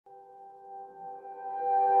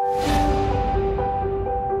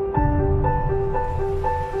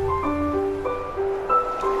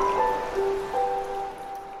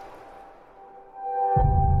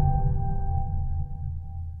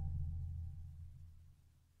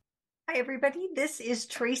Hi, everybody. This is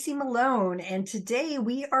Tracy Malone, and today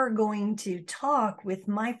we are going to talk with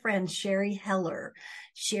my friend Sheri Heller.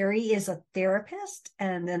 Sheri is a therapist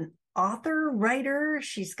and an author, writer.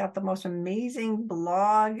 She's got the most amazing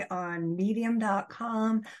blog on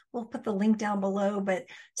medium.com. We'll put the link down below. But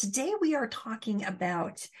today we are talking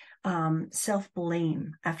about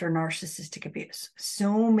self-blame after narcissistic abuse.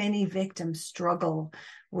 So many victims struggle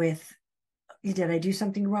with, did I do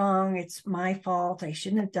something wrong? It's my fault. I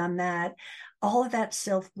shouldn't have done that. All of that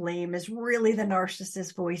self-blame is really the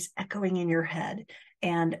narcissist voice echoing in your head.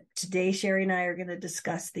 And today, Sheri and I are going to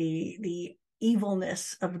discuss the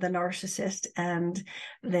evilness of the narcissist and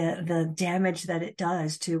the damage that it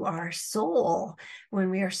does to our soul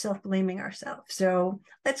when we are self-blaming ourselves. So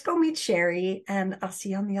let's go meet Sheri, and I'll see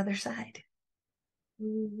you on the other side.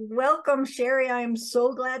 Welcome, Sheri. I am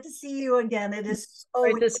so glad to see you again. It is so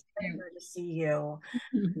Great to see pleasure to see you.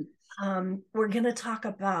 you. We're going to talk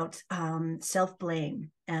about self-blame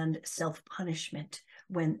and self-punishment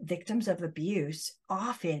when victims of abuse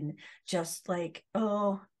often just like,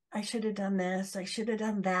 oh, I should have done this, I should have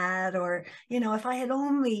done that, or, if I had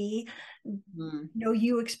only,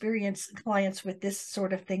 you experience clients with this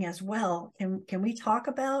sort of thing as well. Can we talk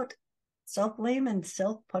about self-blame and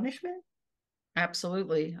self-punishment?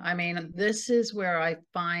 Absolutely. I mean, this is where I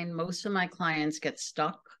find most of my clients get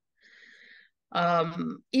stuck.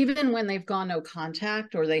 Even when they've gone no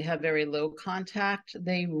contact or they have very low contact,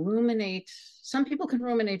 they ruminate. Some people can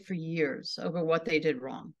ruminate for years over what they did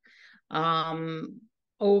wrong.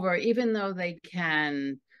 Even though they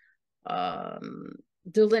can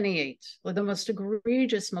delineate the most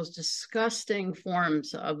egregious, most disgusting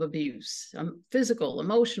forms of abuse, physical,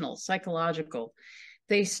 emotional, psychological,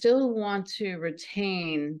 they still want to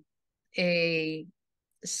retain a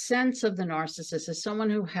sense of the narcissist as someone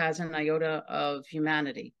who has an iota of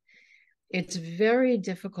humanity. It's very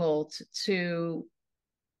difficult to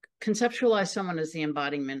conceptualize someone as the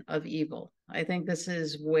embodiment of evil. I think this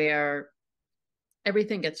is where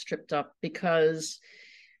everything gets tripped up because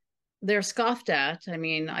they're scoffed at. I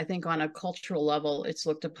mean, I think on a cultural level, it's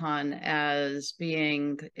looked upon as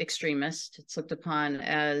being extremist. It's looked upon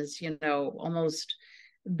as, almost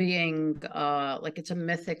being like it's a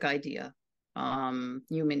mythic idea,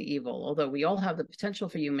 human evil. Although we all have the potential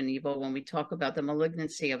for human evil, when we talk about the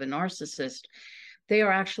malignancy of a narcissist, they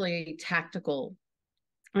are actually tactical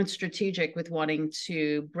and strategic with wanting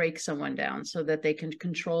to break someone down so that they can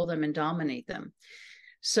control them and dominate them.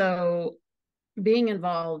 So being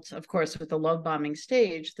involved, of course, with the love bombing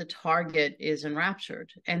stage, the target is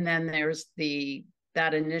enraptured. And then there's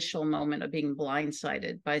that initial moment of being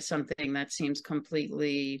blindsided by something that seems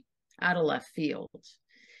completely out of left field.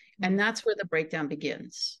 And that's where the breakdown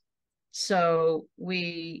begins. So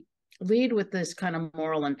we lead with this kind of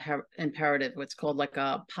moral imperative, what's called like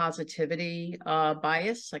a positivity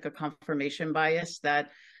bias, like a confirmation bias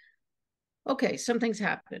that, okay, something's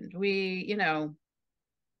happened. We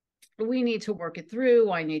need to work it through.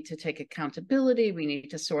 I need to take accountability. We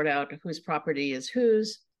need to sort out whose property is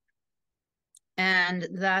whose. And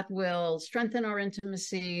that will strengthen our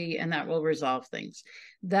intimacy and that will resolve things.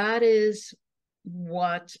 That is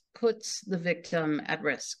what puts the victim at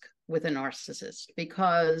risk with a narcissist,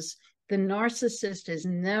 because the narcissist is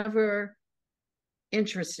never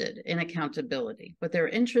interested in accountability. What they're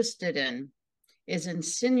interested in is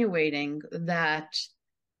insinuating that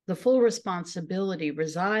the full responsibility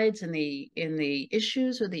resides in the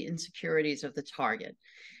issues or the insecurities of the target.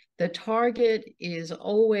 The target is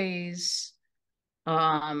always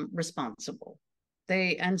responsible.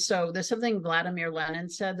 So there's something Vladimir Lenin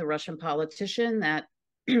said, the Russian politician, that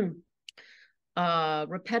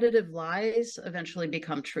repetitive lies eventually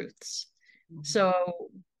become truths. Mm-hmm. So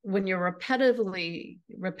when you're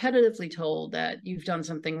repetitively told that you've done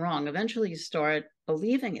something wrong, eventually you start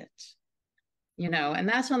believing it, and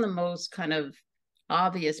that's on the most kind of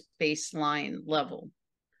obvious baseline level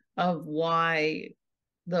of why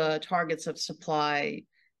the targets of supply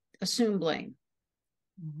assume blame.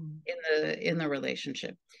 Mm-hmm. in the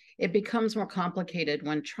relationship. It becomes more complicated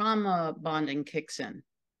when trauma bonding kicks in,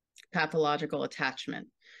 pathological attachment.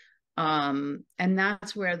 And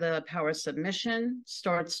that's where the power submission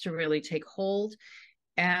starts to really take hold,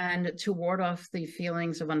 and to ward off the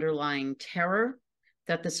feelings of underlying terror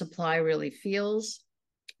that the supply really feels,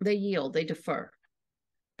 they yield, they defer,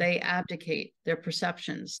 they abdicate their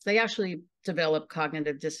perceptions. They actually develop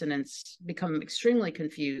cognitive dissonance, become extremely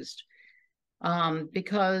confused,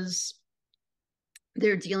 because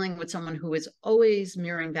they're dealing with someone who is always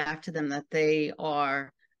mirroring back to them that they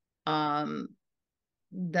are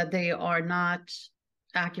not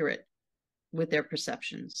accurate with their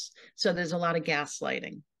perceptions. So there's a lot of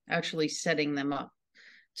gaslighting actually setting them up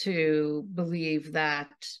to believe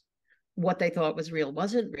that what they thought was real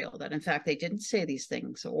wasn't real, that in fact they didn't say these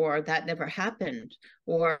things, or that never happened,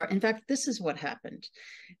 or in fact this is what happened.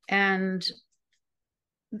 And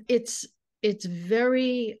it's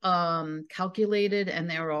very calculated, and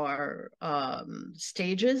there are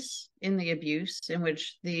stages in the abuse in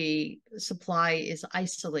which the supply is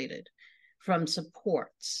isolated from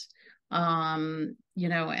supports. You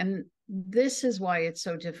know, and this is why it's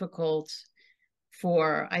so difficult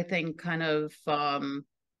for, I think, kind of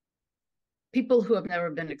people who have never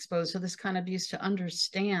been exposed to this kind of abuse to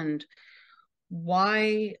understand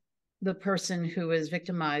why the person who is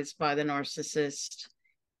victimized by the narcissist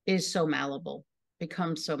is so malleable,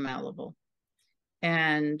 becomes so malleable.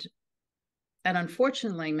 And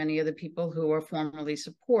unfortunately, many of the people who are formerly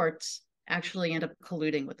supports actually end up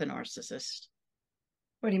colluding with the narcissist.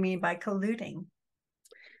 What do you mean by colluding?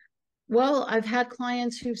 Well, I've had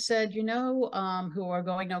clients who've said, you know, who are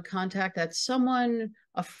going no contact, that someone,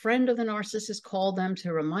 a friend of the narcissist, called them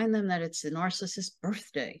to remind them that it's the narcissist's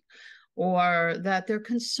birthday, or that they're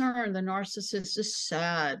concerned the narcissist is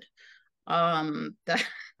sad, that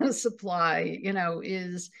the supply, you know,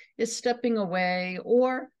 is stepping away,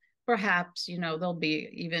 or perhaps, you know, there'll be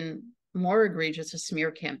even more egregious, a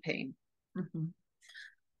smear campaign. Mm-hmm.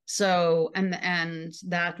 So, and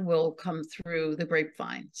that will come through the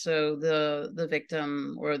grapevine. So the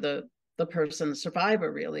victim, or the person, the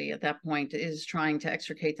survivor, really at that point, is trying to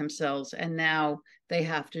extricate themselves, and now they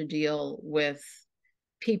have to deal with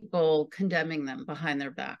people condemning them behind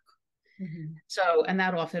their back. Mm-hmm. So, and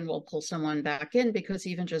that often will pull someone back in, because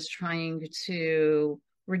even just trying to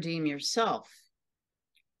redeem yourself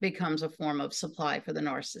becomes a form of supply for the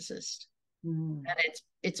narcissist. Mm. And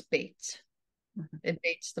it's bait. Mm-hmm. It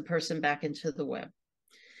baits the person back into the web.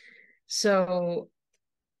 So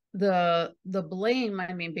the blame,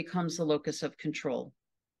 I mean, becomes the locus of control.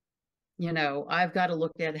 You know, I've got to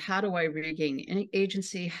look at, how do I regain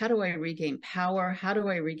agency? How do I regain power? How do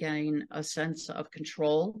I regain a sense of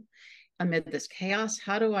control amid this chaos?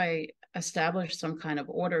 How do I establish some kind of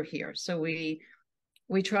order here? So we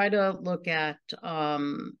try to look at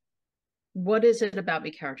what is it about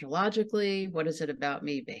me characterologically? What is it about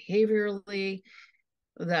me behaviorally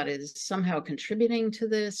that is somehow contributing to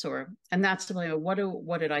this? And that's the way,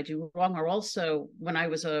 what did I do wrong? Or also, when I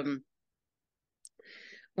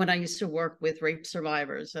used to work with rape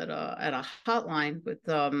survivors at a hotline with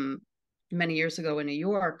many years ago in New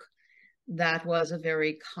York, that was a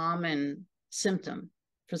very common symptom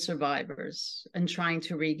for survivors, and trying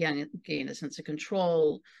to regain a sense of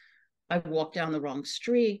control. I walked down the wrong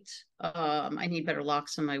street. I need better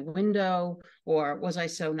locks on my window, or was I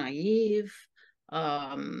so naive?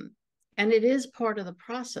 And it is part of the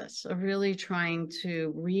process of really trying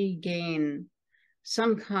to regain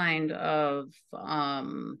some kind of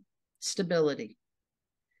stability.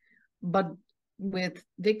 But with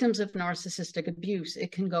victims of narcissistic abuse,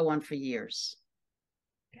 it can go on for years.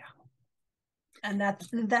 Yeah. And that's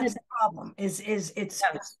the problem, is it's,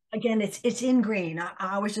 yes. Again, it's ingrained.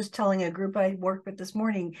 I was just telling a group I worked with this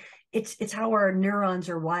morning, it's how our neurons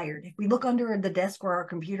are wired. If we look under the desk where our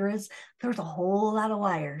computer is, there's a whole lot of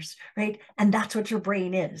wires, right? And that's what your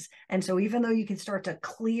brain is. And so even though you can start to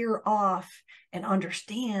clear off and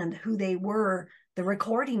understand who they were, the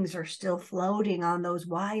recordings are still floating on those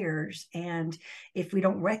wires. And if we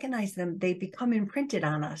don't recognize them, they become imprinted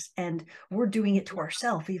on us, and we're doing it to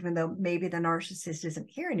ourselves, even though maybe the narcissist isn't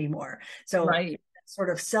here anymore. So right. Sort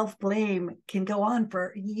of self-blame can go on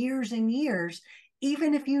for years and years,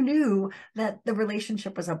 even if you knew that the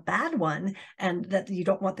relationship was a bad one and that you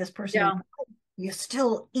don't want this person. Yeah. You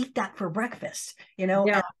still eat that for breakfast, you know,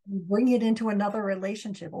 yeah. And bring it into another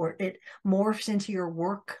relationship, or it morphs into your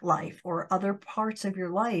work life or other parts of your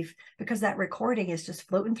life, because that recording is just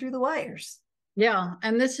floating through the wires. Yeah.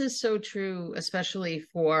 And this is so true, especially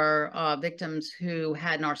for victims who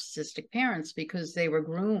had narcissistic parents, because they were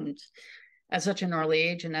groomed at such an early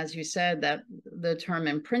age. And as you said, that the term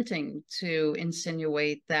imprinting, to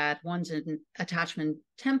insinuate that one's attachment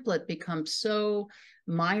template becomes so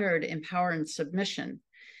mired in power and submission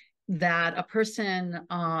that a person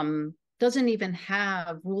doesn't even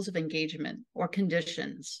have rules of engagement or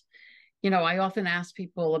conditions. You know, I often ask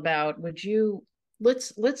people about,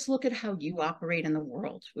 let's look at how you operate in the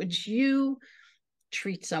world. Would you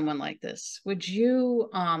treat someone like this? Would you,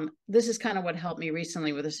 this is kind of what helped me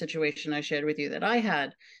recently with a situation I shared with you that I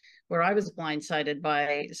had, where I was blindsided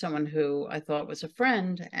by someone who I thought was a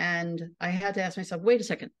friend. And I had to ask myself, wait a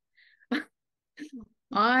second,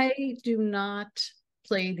 I do not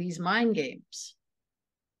play these mind games.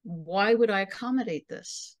 Why would I accommodate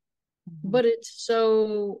this? but it's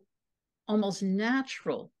so almost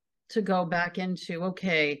natural to go back into,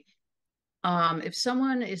 okay, if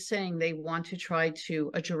someone is saying they want to try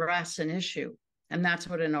to address an issue, and that's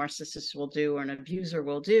what a narcissist will do or an abuser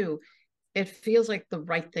will do, it feels like the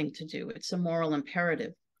right thing to do. It's a moral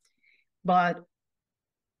imperative. But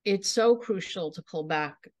it's so crucial to pull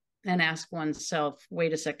back and ask oneself,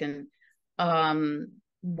 wait a second,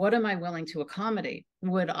 what am I willing to accommodate?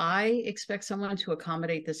 Would I expect someone to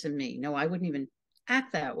accommodate this in me? No, I wouldn't even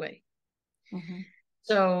act that way. Mm-hmm.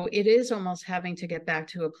 So it is almost having to get back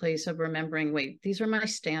to a place of remembering, wait, these are my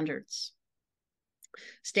standards.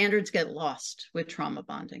 Standards get lost with trauma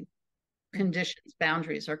bonding. Conditions,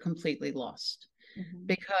 boundaries are completely lost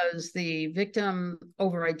because the victim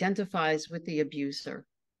over-identifies with the abuser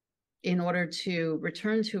in order to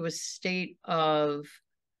return to a state of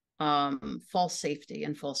false safety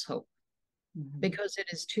and false hope, because it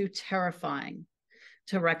is too terrifying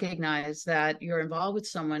to recognize that you're involved with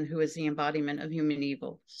someone who is the embodiment of human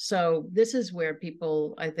evil. So this is where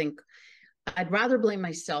people, I think, I'd rather blame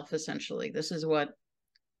myself, essentially. This is what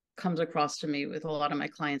comes across to me with a lot of my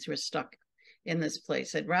clients who are stuck in this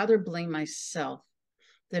place. I'd rather blame myself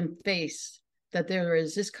than face that there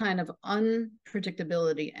is this kind of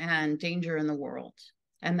unpredictability and danger in the world,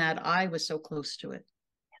 and that I was so close to it.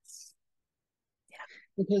 Yes. Yeah.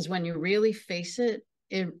 Because when you really face it,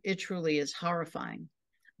 it truly is horrifying.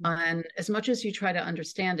 And as much as you try to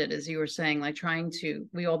understand it, as you were saying, like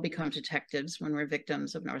we all become detectives when we're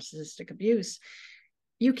victims of narcissistic abuse,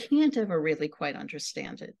 you can't ever really quite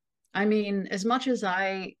understand it. I mean, as much as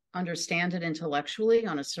I understand it intellectually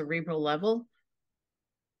on a cerebral level,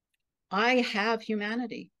 I have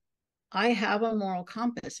humanity. I have a moral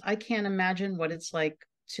compass. I can't imagine what it's like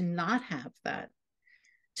to not have that,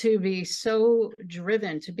 to be so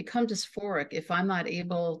driven, to become dysphoric if I'm not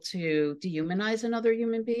able to dehumanize another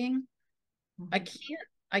human being. I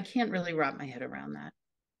can't really wrap my head around that.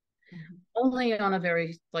 Only on a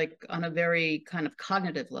very kind of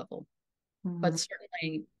cognitive level. But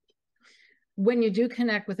certainly when you do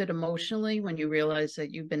connect with it emotionally, when you realize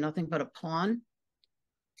that you've been nothing but a pawn,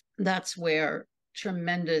 that's where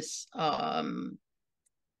tremendous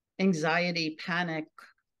anxiety, panic,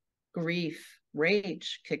 grief,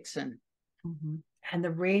 rage kicks in. And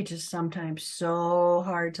the rage is sometimes so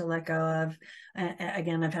hard to let go of.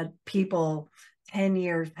 Again, I've had people 10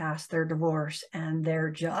 years past their divorce and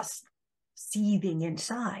they're just seething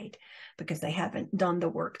inside because they haven't done the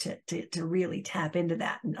work to really tap into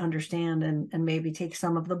that and understand and maybe take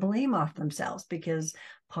some of the blame off themselves, because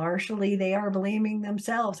partially they are blaming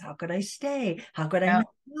themselves. How could I stay? How could I not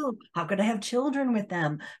move? How could I have children with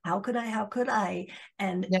them? How could I?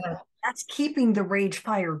 And that's keeping the rage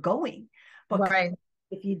fire going. But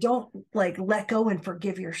if you don't let go and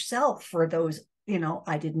forgive yourself for those,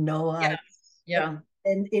 I didn't know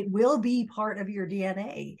and it will be part of your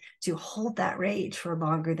DNA to hold that rage for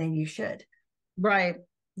longer than you should. Right.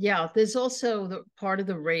 Yeah. There's also the part of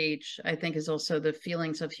the rage, I think, is also the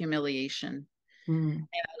feelings of humiliation. And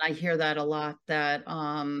I hear that a lot, that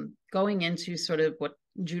going into sort of what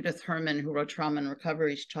Judith Herman, who wrote Trauma and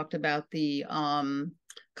Recovery, she talked about the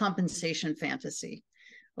compensation fantasy.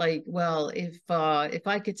 Like, well, if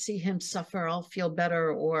I could see him suffer, I'll feel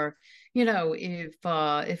better. Or,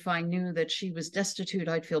 if I knew that she was destitute,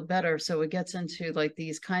 I'd feel better. So it gets into like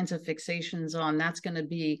these kinds of fixations on that's going to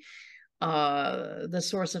be the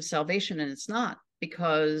source of salvation. And it's not,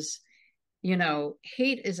 because,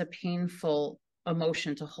 hate is a painful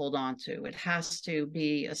emotion to hold on to. It has to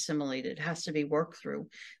be assimilated. It has to be worked through.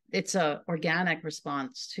 It's a organic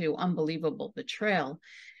response to unbelievable betrayal.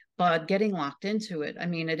 But getting locked into it, I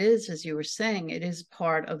mean, it is, as you were saying, it is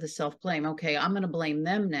part of the self-blame. Okay, I'm going to blame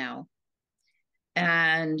them now.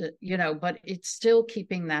 And, but it's still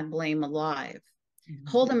keeping that blame alive.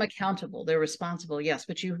 Hold them accountable. They're responsible, yes,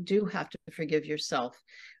 but you do have to forgive yourself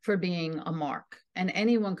for being a mark. And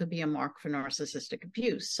anyone could be a mark for narcissistic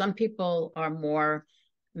abuse. Some people are more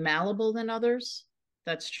malleable than others.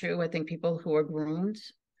 That's true. I think people who are groomed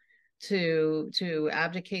to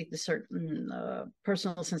abdicate the certain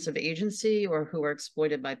personal sense of agency, or who are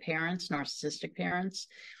exploited by parents, narcissistic parents,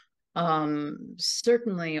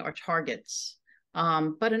 certainly are targets.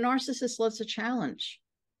 But a narcissist loves a challenge.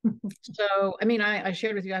 So, I mean, I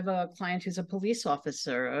shared with you, I have a client who's a police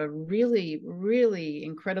officer, a really, really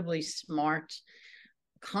incredibly smart,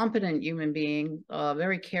 competent human being, a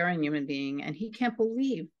very caring human being. And he can't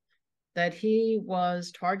believe that he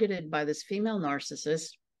was targeted by this female narcissist.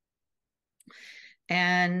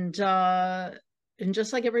 And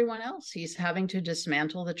just like everyone else, he's having to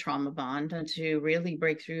dismantle the trauma bond and to really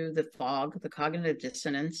break through the fog, the cognitive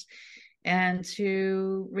dissonance. and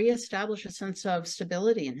to reestablish a sense of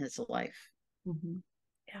stability in his life. Mm-hmm.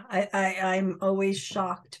 Yeah, I'm always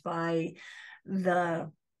shocked by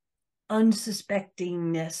the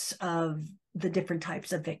unsuspectingness of the different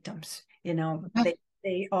types of victims.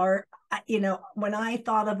 They are, when I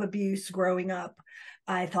thought of abuse growing up,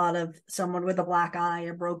 I thought of someone with a black eye,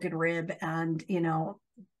 a broken rib, and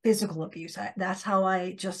physical abuse. That's how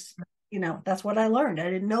I just, that's what I learned. I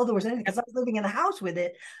didn't know there was anything because I was living in a house with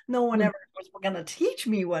it. No one ever was going to teach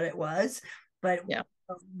me what it was. But yeah,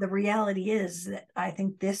 the reality is that I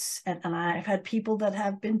think this, and I've had people that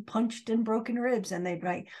have been punched and broken ribs, and they'd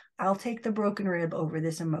write, I'll take the broken rib over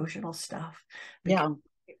this emotional stuff, because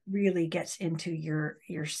yeah, it really gets into your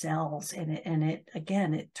cells, and it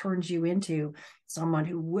again, it turns you into someone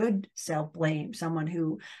who would self-blame, someone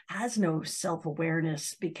who has no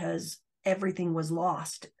self-awareness because everything was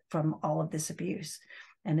lost from all of this abuse,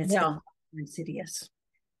 and it's yeah. insidious.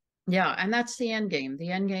 Yeah, and that's the end game.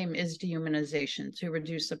 The end game is dehumanization, to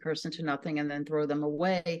reduce a person to nothing and then throw them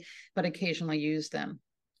away, but occasionally use them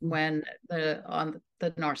when on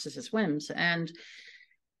the narcissist whims. And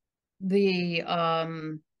the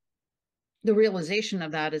realization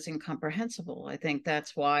of that is incomprehensible. I think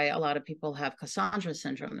that's why a lot of people have Cassandra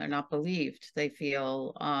syndrome. They're not believed. They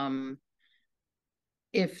feel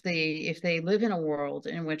if they live in a world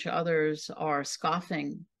in which others are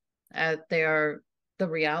scoffing at the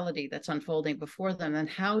reality that's unfolding before them, then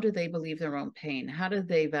how do they believe their own pain? How do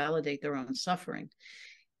they validate their own suffering?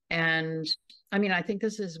 And I mean, I think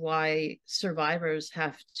this is why survivors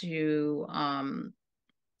have to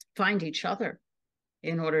find each other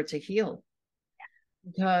in order to heal,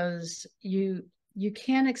 because you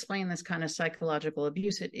can't explain this kind of psychological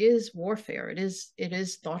abuse. It is warfare. It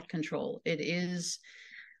is thought control. These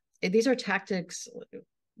are tactics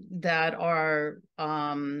that are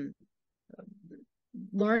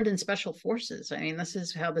learned in special forces. I mean, this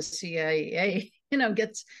is how the CIA,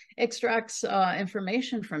 extracts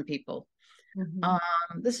information from people.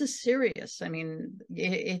 This is serious. I mean,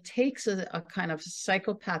 it takes a kind of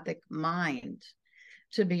psychopathic mind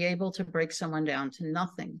to be able to break someone down to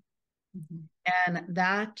nothing.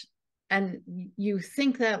 And you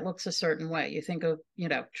think that looks a certain way. You think of,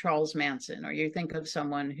 Charles Manson, or you think of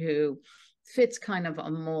someone who fits kind of a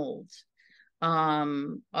mold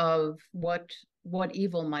of what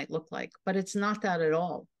evil might look like, but it's not that at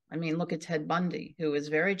all. I mean, look at Ted Bundy, who is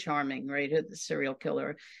very charming, right? The serial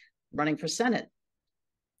killer running for Senate.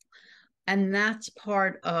 And that's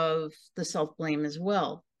part of the self-blame as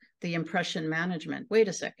well. The impression management. Wait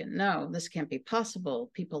a second. No, this can't be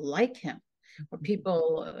possible. People like him. Or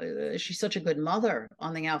people, she's such a good mother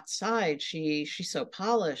on the outside. She's so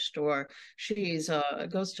polished, or she's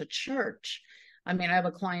goes to church. I mean, I have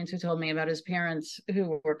a client who told me about his parents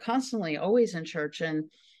who were constantly always in church, and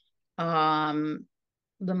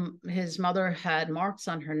his mother had marks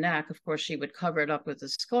on her neck. Of course, she would cover it up with a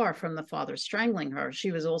scarf from the father strangling her.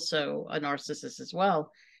 She was also a narcissist as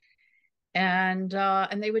well, and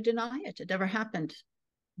they would deny it. It never happened.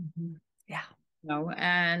 Yeah.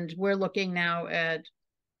 And we're looking now at,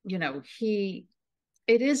 it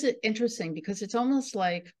is interesting because it's almost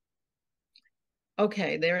like,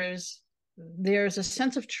 okay, there's a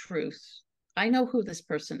sense of truth. I know who this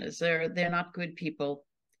person is. They're not good people.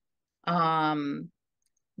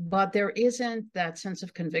 But there isn't that sense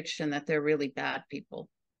of conviction that they're really bad people.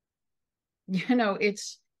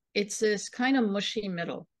 It's this kind of mushy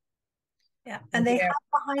middle. Yeah. And they have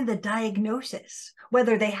behind the diagnosis,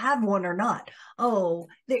 whether they have one or not. Oh,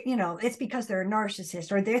 it's because they're a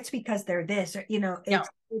narcissist, or it's because they're this, or,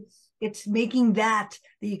 it's making that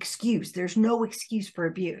the excuse. There's no excuse for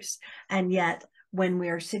abuse. And yet, when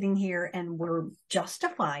we're sitting here and we're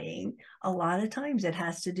justifying, a lot of times it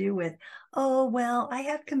has to do with, oh, well, I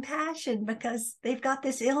have compassion because they've got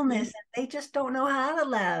this illness and they just don't know how to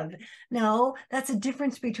love. No, that's a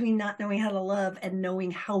difference between not knowing how to love and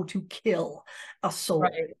knowing how to kill a soul.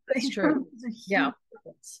 Right. That's true. Yeah.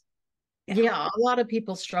 Yeah, a lot of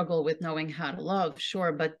people struggle with knowing how to love,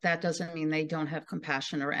 sure, but that doesn't mean they don't have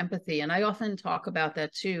compassion or empathy. And I often talk about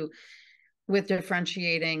that too, with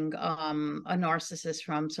differentiating a narcissist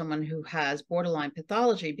from someone who has borderline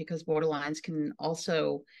pathology, because borderlines can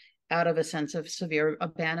also, out of a sense of severe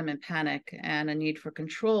abandonment panic and a need for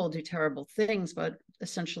control, do terrible things, but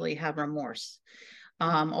essentially have remorse.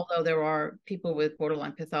 Although there are people with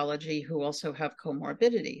borderline pathology who also have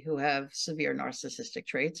comorbidity, who have severe narcissistic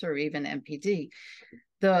traits or even NPD.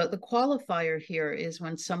 The qualifier here is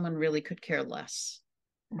when someone really could care less,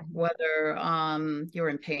 whether you're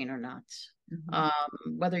in pain or not,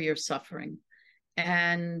 whether you're suffering.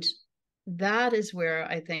 And that is where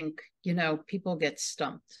I think, people get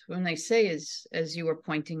stumped when they say, as you were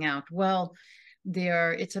pointing out, well,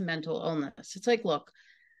 it's a mental illness. It's like, look,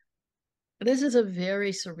 this is a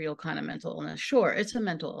very surreal kind of mental illness. Sure, it's a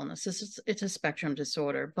mental illness. It's a spectrum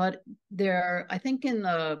disorder, but I think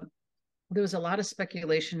there was a lot of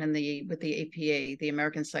speculation with the APA, the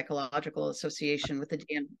American Psychological Association, with the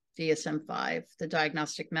DSM-5, the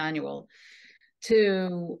Diagnostic Manual,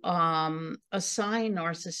 to assign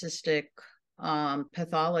narcissistic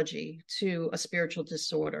pathology to a spiritual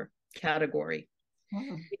disorder category.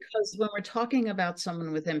 Because when we're talking about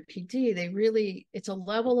someone with MPD, it's a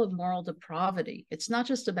level of moral depravity. It's not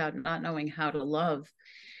just about not knowing how to love.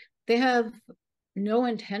 They have no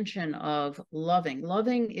intention of loving.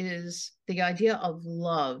 Loving is the idea of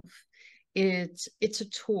love. It's a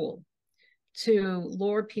tool to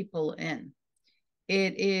lure people in.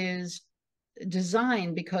 It is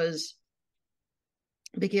designed because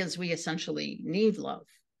we essentially need love.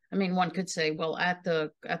 I mean, one could say, well, at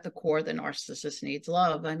the core, the narcissist needs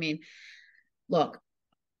love. I mean, look,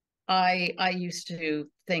 I used to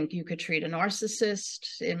think you could treat a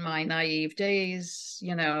narcissist in my naive days.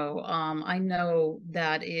 I know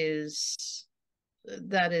that is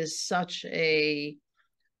such a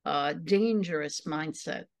dangerous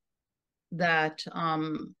mindset that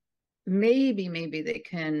maybe they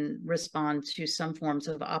can respond to some forms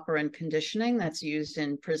of operant conditioning that's used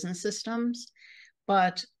in prison systems,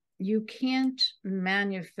 but you can't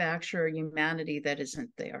manufacture humanity that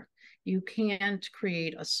isn't there. You can't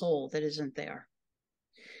create a soul that isn't there.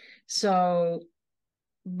 So,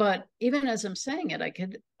 but even as I'm saying it, I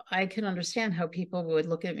can understand how people would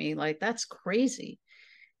look at me like, that's crazy.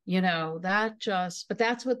 But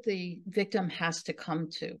that's what the victim has to come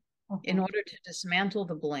to in order to dismantle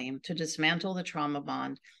the blame, to dismantle the trauma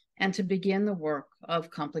bond, and to begin the work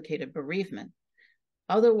of complicated bereavement.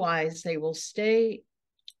 Otherwise, they will stay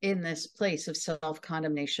in this place of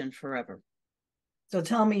self-condemnation forever. So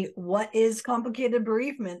tell me, what is complicated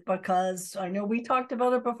bereavement? Because I know we talked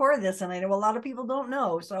about it before this, and I know a lot of people don't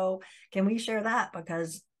know. So can we share that?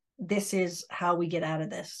 Because this is how we get out of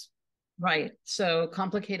this. Right. So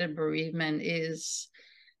complicated bereavement is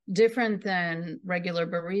different than regular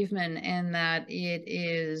bereavement in that it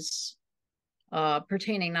is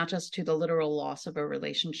pertaining not just to the literal loss of a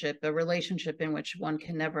relationship in which one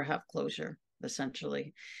can never have closure,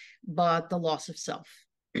 essentially, but the loss of self,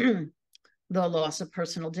 the loss of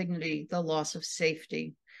personal dignity, the loss of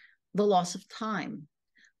safety, the loss of time,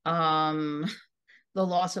 the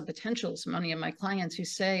loss of potentials. Many of my clients who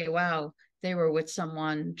say, wow, they were with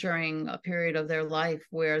someone during a period of their life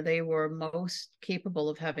where they were most capable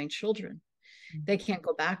of having children. They can't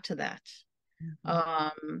go back to that.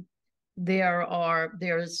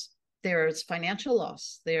 There's financial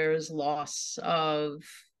loss. There's loss of,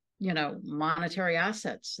 monetary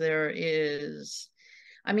assets. There is,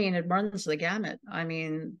 it runs the gamut.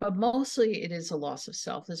 But mostly it is a loss of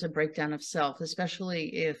self. There's a breakdown of self,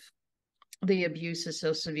 especially if the abuse is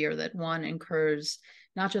so severe that one incurs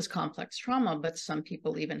not just complex trauma, but some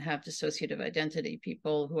people even have dissociative identity.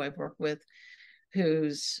 People who I've worked with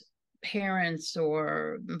whose parents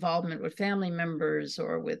or involvement with family members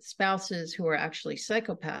or with spouses who are actually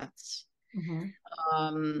psychopaths,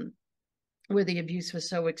 where the abuse was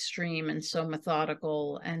so extreme and so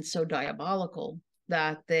methodical and so diabolical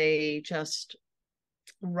that they just,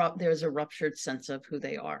 there's a ruptured sense of who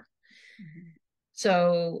they are.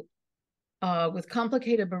 So with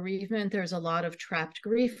complicated bereavement, there's a lot of trapped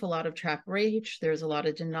grief, a lot of trapped rage. There's a lot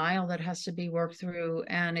of denial that has to be worked through.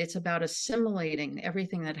 And it's about assimilating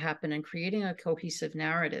everything that happened and creating a cohesive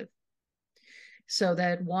narrative so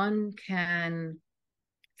that one can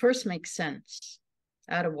first make sense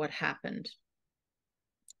out of what happened.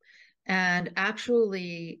 And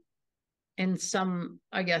actually, in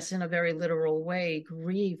a very literal way,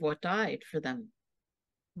 grieve what died for them.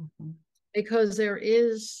 Because there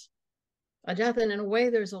is a death, and in a way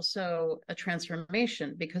there's also a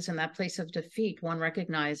transformation, because in that place of defeat one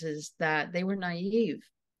recognizes that they were naive.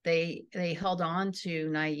 They held on to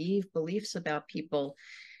naive beliefs about people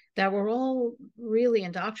that were all really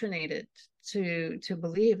indoctrinated to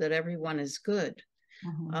believe that everyone is good,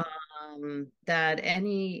 that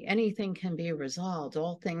anything can be resolved,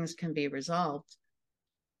 all things can be resolved,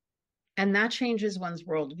 and that changes one's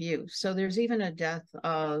worldview. So there's even a death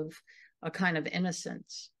of a kind of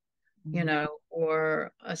innocence,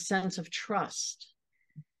 or a sense of trust.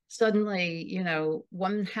 Suddenly,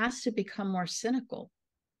 one has to become more cynical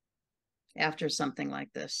after something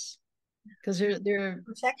like this, because they're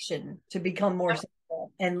protection to become more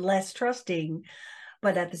cynical and less trusting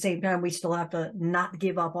but at the same time, we still have to not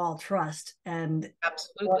give up all trust and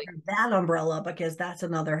Absolutely. that umbrella, because that's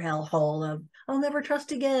another hellhole of I'll never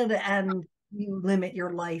trust again. And you limit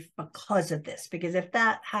your life because of this, because if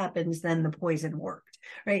that happens, then the poison worked,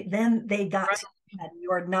 right? Then they got Right. to, and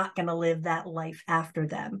you're not going to live that life after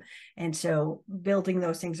them. And so building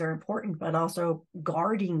those things are important, but also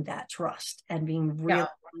guarding that trust and being really Yeah.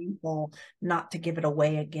 mindful not to give it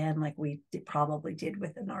away again, like probably did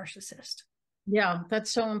with the narcissist. Yeah,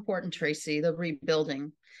 that's so important, Tracy, the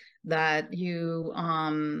rebuilding, that you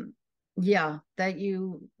yeah, that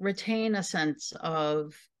you retain a sense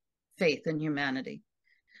of faith in humanity.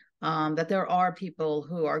 That there are people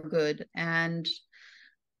who are good, and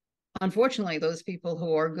unfortunately those people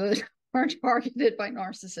who are good are targeted by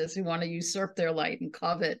narcissists who want to usurp their light and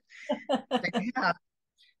covet what they have.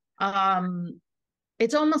 Um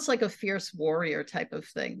it's almost like a fierce warrior type of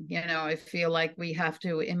thing. You know, I feel like we have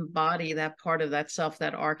to embody that part of that self,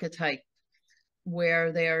 that archetype,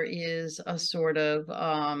 where there is a sort of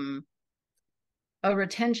a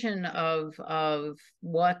retention of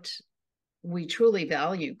what we truly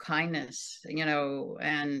value, kindness, you know,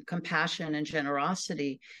 and compassion and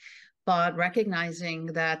generosity, but recognizing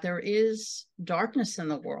that there is darkness in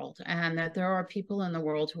the world and that there are people in the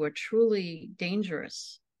world who are truly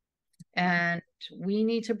dangerous, and we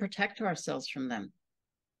need to protect ourselves from them.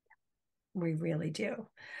 We really do.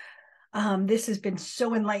 This has been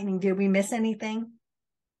so enlightening. Did we miss anything?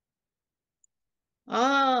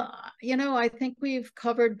 You know, I think we've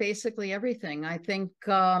covered basically everything. I think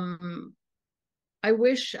I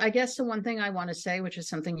guess the one thing I want to say, which is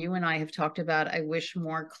something you and I have talked about, I wish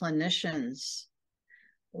more clinicians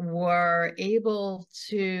were able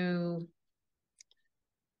to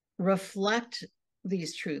reflect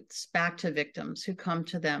these truths back to victims who come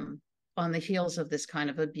to them on the heels of this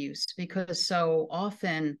kind of abuse, because so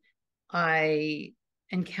often I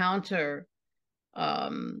encounter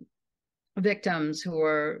victims who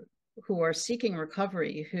are seeking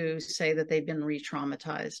recovery, who say that they've been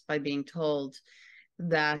re-traumatized by being told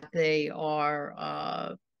that they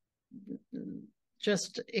are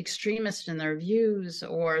just extremist in their views,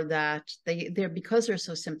 or that they're because they're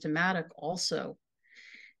so symptomatic also,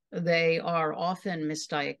 they are often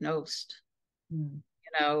misdiagnosed, you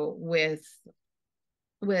know, with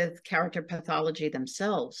character pathology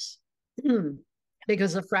themselves.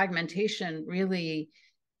 Because the fragmentation really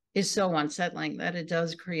is so unsettling that it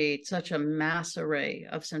does create such a mass array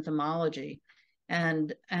of symptomology.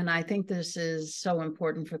 And I think this is so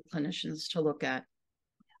important for clinicians to look at.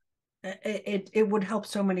 It would help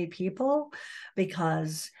so many people,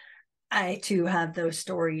 because I too have those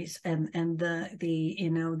stories, and the you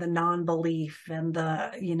know, the non-belief, and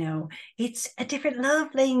the, you know, it's a different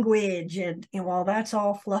love language, and you know, while that's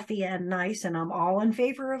all fluffy and nice, and I'm all in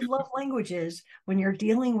favor of love languages, when you're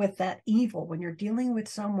dealing with that evil, when you're dealing with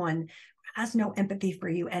someone who has no empathy for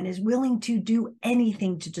you and is willing to do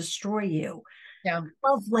anything to destroy you, Yeah.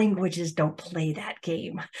 love languages don't play that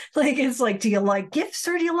game. Like, it's like, do you like gifts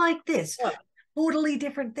or do you like this? Yeah. Totally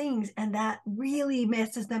different things. And that really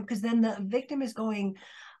messes them, because then the victim is going,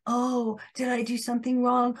 oh, did I do something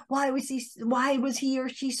wrong? Why was he or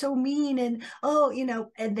she so mean? And oh, you know,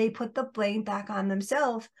 and they put the blame back on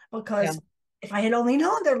themselves, Yeah. because if I had only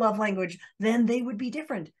known their love language, then they would be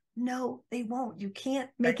different. No, they won't. You can't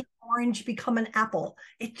Right. make an orange become an apple.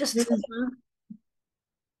 It just Mm-hmm.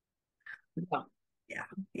 Yeah. Yeah.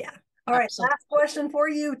 Yeah. All right. Absolutely. Last question for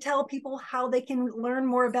you. Tell people how they can learn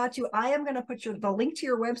more about you. I am going to put the link to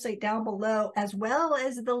your website down below, as well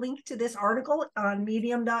as the link to this article on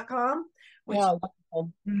medium.com, which is Yeah.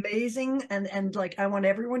 Wonderful. amazing. And like, I want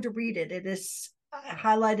everyone to read it. It is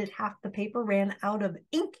highlighted. Half the paper ran out of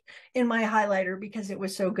ink in my highlighter because it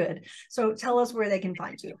was so good. So tell us where they can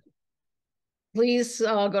find you. Please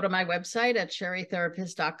go to my website at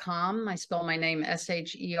sheritherapist.com. I spell my name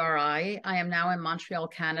Sheri. I am now in Montreal,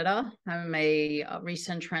 Canada. I'm a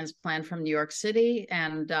recent transplant from New York City,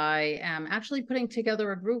 and I am actually putting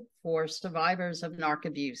together a group for survivors of narc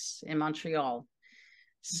abuse in Montreal.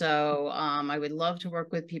 So I would love to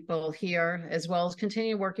work with people here, as well as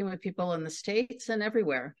continue working with people in the States and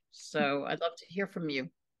everywhere. So I'd love to hear from you.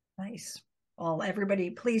 Nice. Well,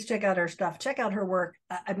 everybody, please check out her stuff. Check out her work.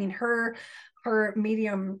 I mean, her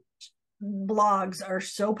Medium blogs are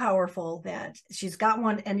so powerful, that she's got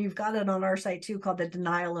one, and you've got it on our site too, called The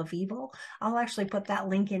Denial of Evil. I'll actually put that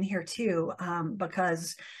link in here too,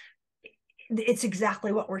 because it's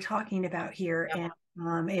exactly what we're talking about here. Yeah.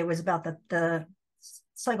 And it was about the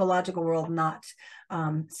psychological world not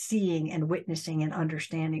seeing and witnessing and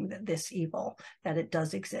understanding that this evil, that it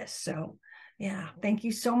does exist. So yeah, thank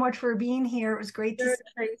you so much for being here. It was great to Sure,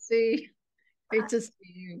 see. Tracy. Great to see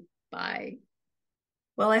you. Bye.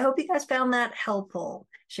 Well, I hope you guys found that helpful.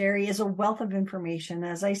 Sheri is a wealth of information.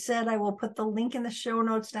 As I said, I will put the link in the show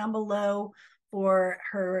notes down below for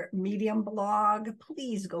her Medium blog.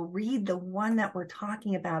 Please go read the one that we're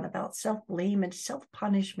talking about self-blame and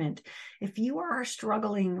self-punishment. If you are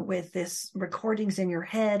struggling with this recordings in your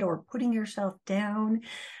head or putting yourself down,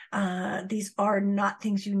 these are not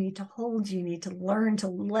things you need to hold. You need to learn to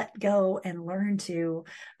let go and learn to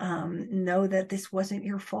know that this wasn't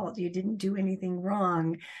your fault. You didn't do anything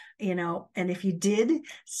wrong, and if you did,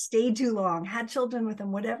 stay too long, had children with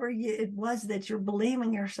them, whatever it was that you're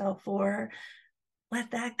blaming yourself for,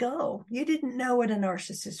 let that go. You didn't know what a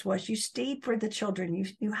narcissist was. You stayed for the children.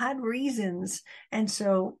 You had reasons. And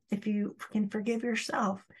so if you can forgive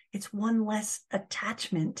yourself, it's one less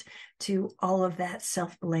attachment to all of that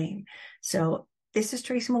self-blame. So this is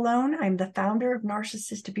Tracy Malone. I'm the founder of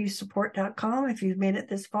narcissistabusesupport.com. If you've made it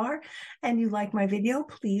this far and you like my video,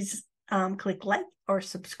 please click like or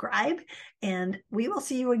subscribe, and we will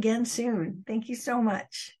see you again soon. Thank you so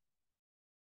much.